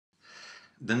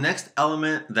The next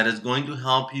element that is going to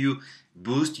help you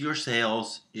boost your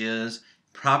sales is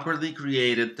properly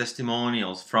created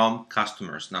testimonials from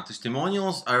customers. Now,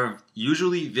 testimonials are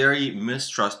usually very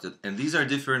mistrusted, and these are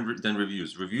different than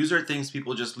reviews. Reviews are things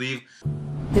people just leave.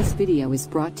 This video is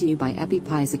brought to you by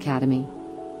EpiPie's Academy.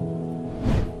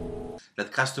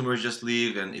 That customers just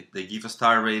leave and they give a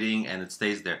star rating and it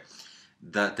stays there.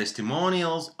 The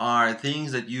testimonials are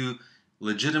things that you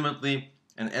legitimately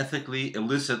and ethically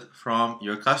elicit from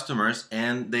your customers,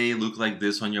 and they look like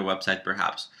this on your website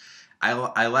perhaps.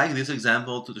 I like this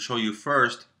example to show you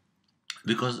first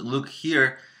because look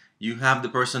here, you have the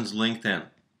person's LinkedIn,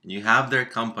 you have their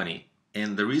company,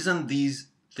 and the reason these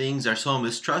things are so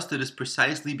mistrusted is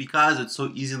precisely because it's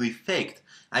so easily faked.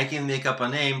 I can make up a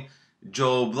name,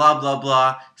 Joe blah blah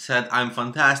blah said I'm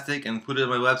fantastic, and put it on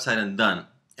my website and done.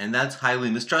 And that's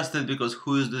highly mistrusted because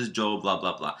who is this Joe blah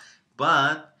blah blah?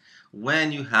 But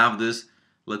when you have this,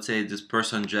 let's say this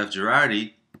person Jeff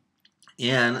Girardi,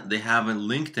 and they have a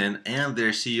LinkedIn and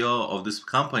they're CEO of this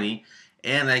company,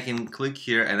 and I can click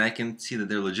here and I can see that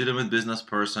they're a legitimate business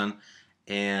person,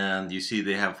 and you see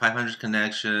they have 500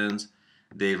 connections,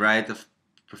 they write a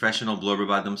professional blurb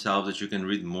about themselves that you can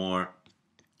read more.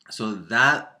 So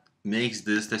that makes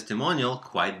this testimonial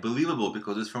quite believable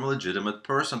because it's from a legitimate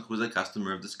person who's a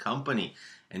customer of this company,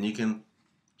 and you can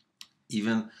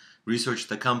even research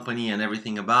the company and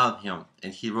everything about him,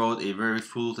 and he wrote a very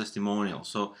full testimonial.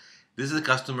 So this is a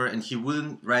customer, and he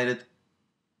wouldn't write it.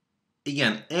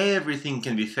 Again, everything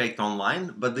can be faked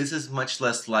online, but this is much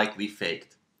less likely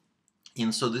faked,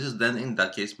 and so this is then in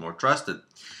that case more trusted.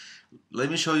 Let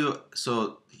me show you.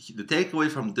 So the takeaway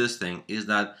from this thing is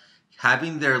that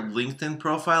having their LinkedIn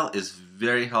profile is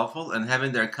very helpful, and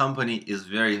having their company is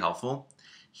very helpful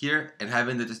here, and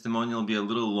having the testimonial be a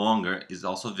little longer is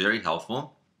also very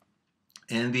helpful,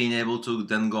 and being able to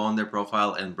then go on their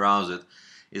profile and browse it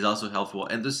is also helpful,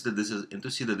 and to see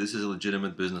that this is a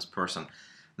legitimate business person.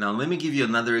 Now let me give you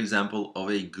another example of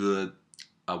a good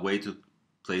way to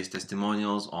place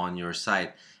testimonials on your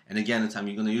site. And again,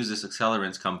 I'm going to use this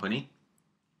Accelerants company.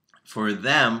 For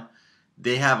them,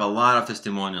 they have a lot of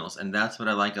testimonials, and that's what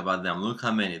I like about them. Look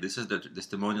how many. This is the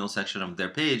testimonial section of their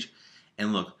page,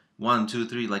 and look, 1, 2,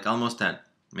 3, like almost 10,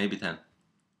 maybe 10.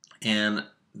 And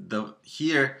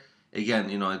here again,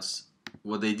 you know, it's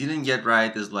what they didn't get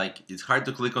right is like it's hard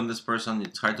to click on this person,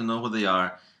 it's hard to know who they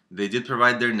are. They did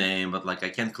provide their name, but like I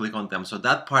can't click on them, so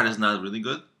that part is not really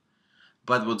good.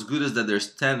 But what's good is that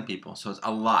there's 10 people, so it's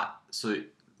a lot. So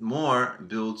more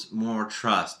builds more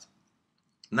trust.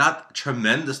 Not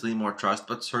tremendously more trust,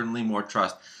 but certainly more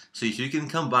trust. So if you can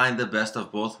combine the best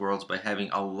of both worlds by having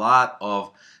a lot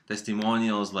of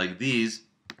testimonials like these,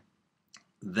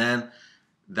 then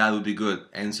that would be good.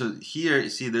 And so here, you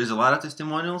see, there's a lot of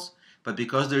testimonials, but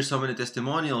because there's so many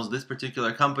testimonials, this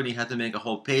particular company had to make a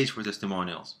whole page for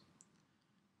testimonials.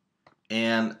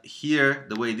 And here,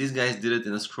 the way these guys did it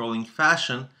in a scrolling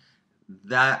fashion,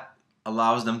 that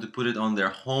allows them to put it on their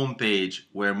home page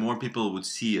where more people would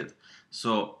see it.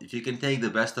 So if you can take the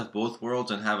best of both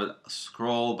worlds and have it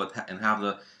scroll, and have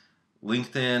the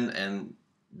LinkedIn and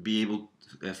be able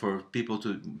for people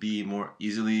to be more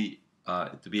easily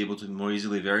more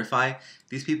easily verify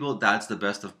these people, that's the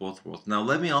best of both worlds. Now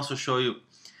let me also show you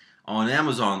on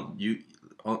Amazon.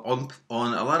 On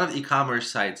a lot of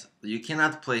e-commerce sites you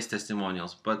cannot place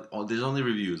testimonials, but there's only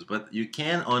reviews. But you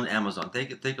can on Amazon.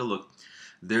 Take a look.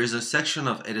 There is a section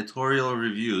of editorial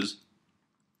reviews,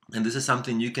 and this is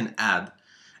something you can add.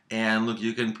 And look,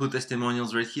 you can put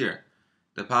testimonials right here.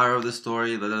 The power of the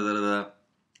story, da, da, da, da.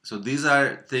 So these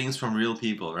are things from real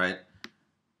people, right?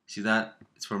 See that?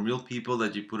 It's from real people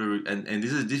that you put and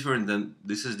this is different than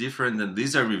these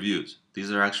are reviews.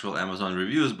 These are actual Amazon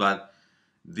reviews, but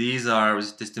these are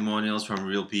testimonials from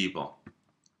real people.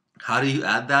 How do you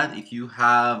add that? If you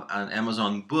have an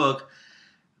Amazon book,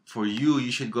 for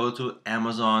you should go to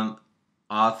Amazon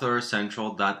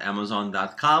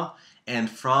authorcentral.amazon.com, and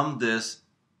from this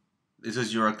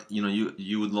is your,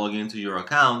 you would log into your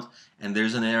account, and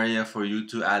there's an area for you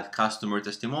to add customer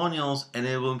testimonials, and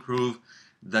it will improve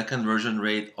the conversion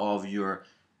rate of your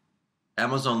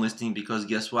Amazon listing, because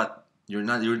guess what? You're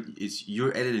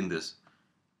you're editing this.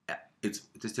 It's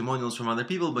testimonials from other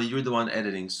people, but you're the one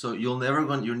editing. So you're never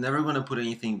going to put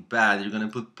anything bad. You're going to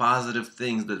put positive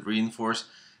things that reinforce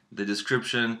the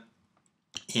description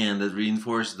and that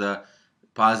reinforce the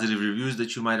positive reviews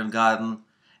that you might have gotten.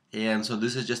 And so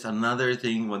this is just another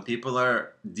thing when people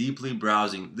are deeply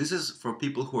browsing. This is for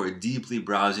people who are deeply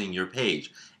browsing your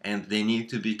page, and they need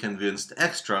to be convinced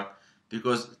extra,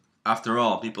 because after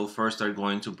all, people first are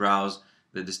going to browse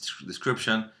the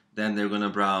description, then they're going to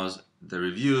browse the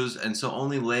reviews, and so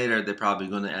only later they're probably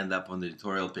going to end up on the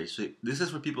editorial page. So this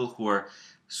is for people who are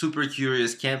super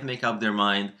curious, can't make up their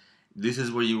mind. This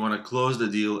is where you want to close the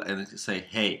deal and say,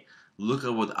 hey, look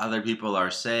at what other people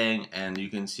are saying, and you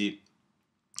can see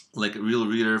like a real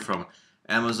reader from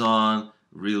Amazon,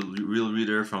 real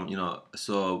reader from,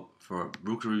 so for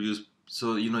book reviews,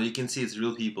 so you can see it's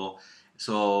real people.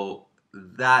 So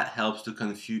that helps to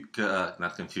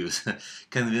not confuse,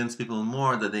 convince people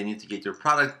more that they need to get your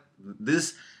product.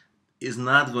 This is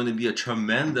not going to be a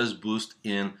tremendous boost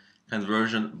in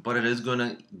conversion, but it is going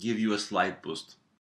to give you a slight boost.